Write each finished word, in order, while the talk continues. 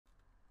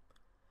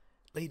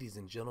Ladies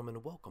and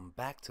gentlemen, welcome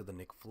back to the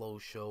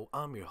TheNickFloShow.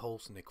 I'm your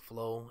host,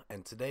 NickFlo,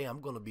 and today I'm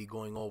going to be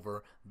going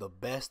over the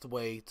best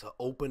way to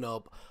open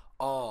up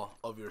all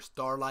of your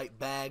Starlight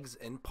bags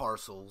and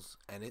parcels,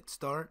 and it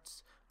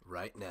starts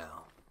right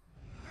now.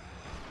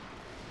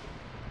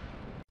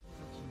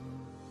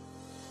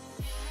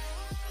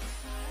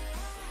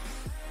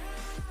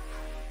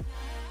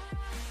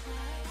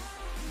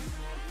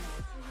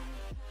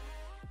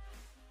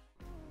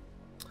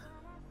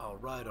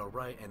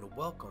 Alright, and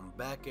welcome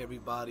back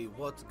everybody.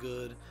 What's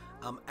good?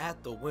 I'm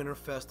at the Winter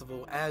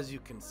Festival, as you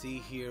can see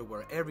here,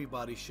 where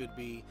everybody should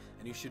be,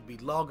 and you should be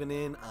logging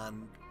in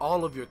on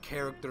all of your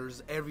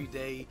characters every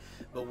day.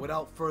 But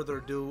without further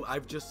ado,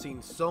 I've just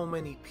seen so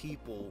many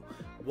people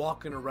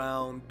walking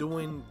around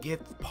doing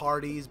gift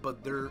parties,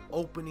 but they're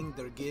opening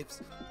their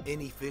gifts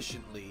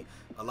inefficiently.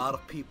 A lot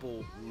of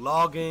people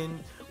log in,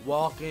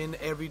 walk in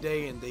every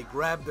day, and they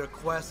grab their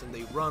quest and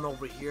they run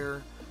over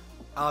here,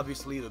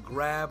 obviously, to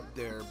grab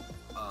their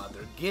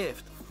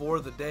gift for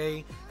the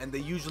day, and they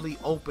usually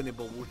open it.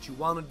 But what you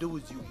want to do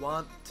is you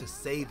want to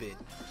save it.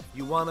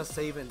 You want to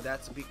save it, and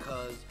that's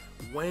because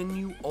when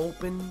you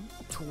open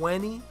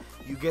 20,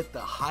 you get the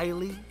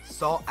highly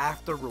sought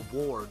after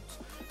rewards.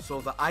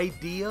 So the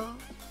idea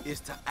is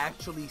to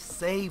actually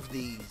save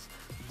these.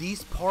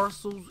 These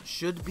parcels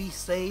should be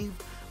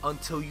saved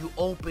until you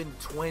open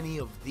 20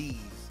 of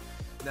these.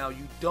 Now,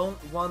 you don't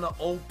want to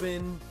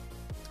open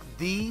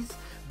these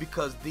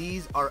because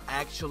these are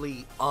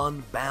actually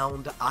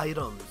unbound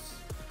items.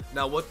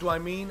 Now, what do I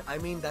mean? I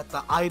mean that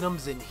the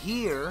items in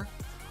here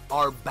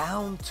are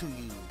bound to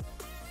you.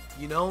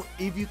 You know,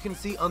 if you can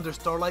see under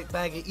Starlight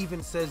bag, it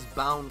even says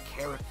bound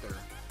character.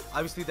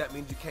 Obviously, that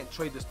means you can't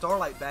trade the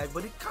Starlight bag,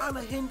 but it kind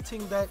of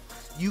hinting that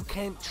you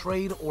can't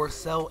trade or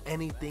sell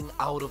anything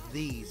out of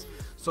these.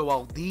 So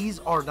while these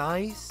are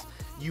nice,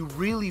 you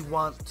really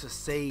want to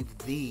save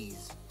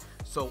these.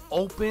 So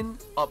open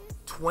up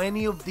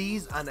 20 of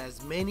these on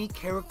as many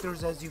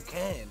characters as you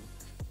can.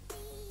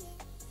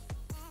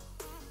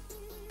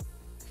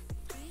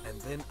 And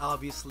then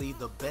obviously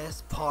the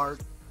best part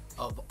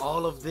of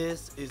all of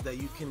this is that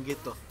you can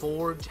get the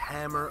Forge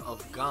Hammer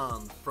of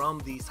Gone from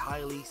these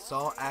highly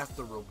sought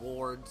after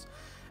rewards.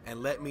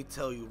 And let me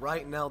tell you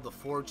right now, the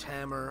Forge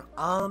Hammer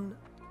on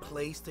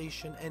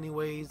PlayStation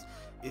anyways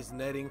is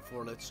netting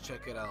for, let's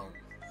check it out.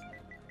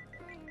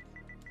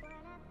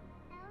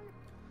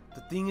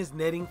 The thing is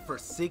netting for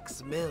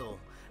 6 mil,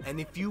 and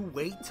if you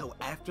wait till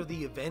after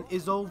the event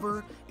is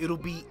over, it'll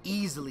be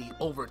easily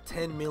over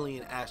 10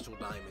 million Astral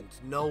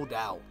Diamonds, no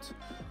doubt.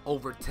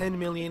 Over 10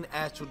 million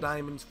Astral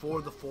Diamonds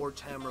for the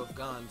Forge Hammer of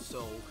Gone.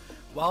 So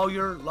while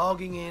you're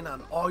logging in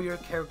on all your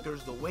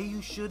characters the way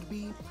you should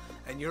be,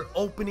 and you're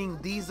opening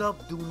these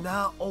up, do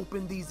not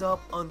open these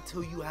up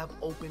until you have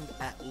opened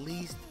at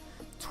least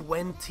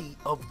 20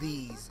 of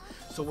these.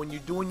 So when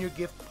you're doing your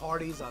gift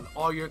parties on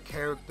all your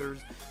characters,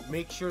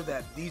 make sure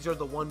that these are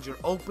the ones you're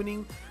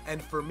opening. And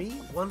for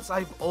me, once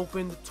I've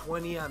opened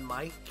 20 on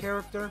my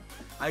character,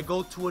 I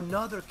go to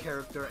another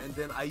character and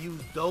then I use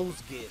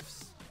those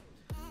gifts.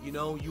 You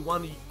know, you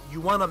want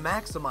to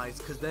maximize,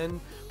 because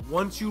then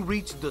once you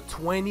reach the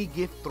 20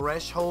 gift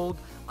threshold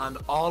on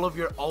all of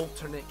your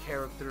alternate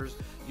characters,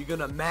 you're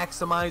gonna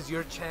maximize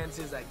your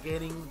chances at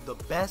getting the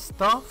best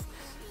stuff.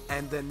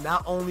 And then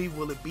not only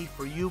will it be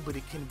for you, but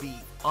it can be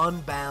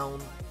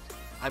unbound.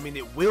 I mean,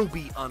 it will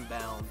be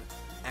unbound,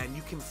 and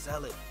you can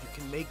sell it. You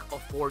can make a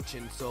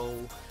fortune. So,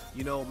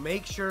 you know,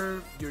 make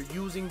sure you're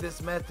using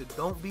this method.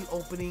 Don't be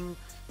opening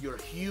your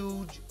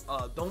huge,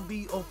 don't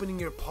be opening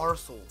your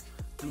parcel.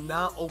 Do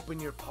not open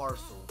your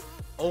parcel.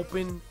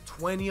 Open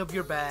 20 of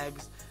your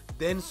bags,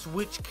 then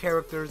switch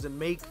characters and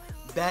make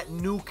that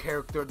new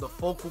character the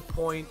focal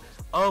point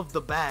of the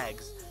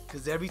bags.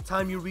 Because every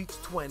time you reach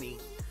 20,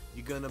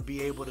 you're gonna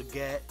be able to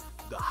get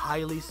the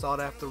highly sought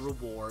after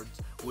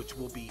rewards, which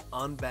will be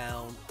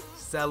unbound,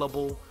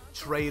 sellable,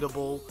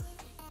 tradable,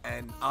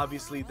 and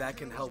obviously that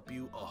can help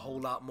you a whole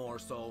lot more.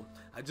 So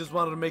I just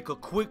wanted to make a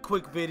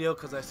quick video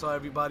because I saw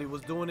everybody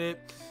was doing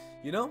it,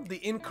 you know,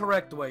 the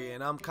incorrect way,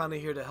 and I'm kind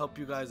of here to help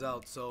you guys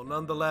out. So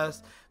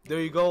nonetheless,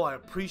 there you go. I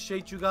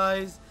appreciate you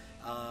guys.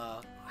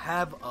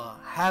 Have a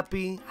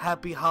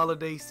happy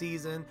holiday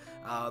season.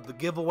 The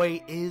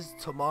giveaway is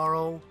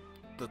tomorrow,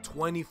 the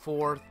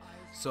 24th.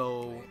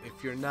 So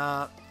if you're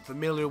not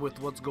familiar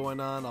with what's going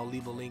on, I'll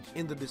leave a link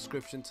in the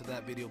description to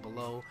that video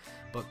below.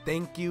 But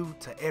thank you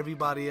to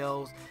everybody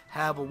else.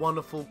 Have a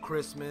wonderful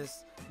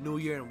Christmas, New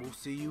Year, and we'll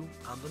see you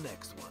on the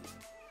next one.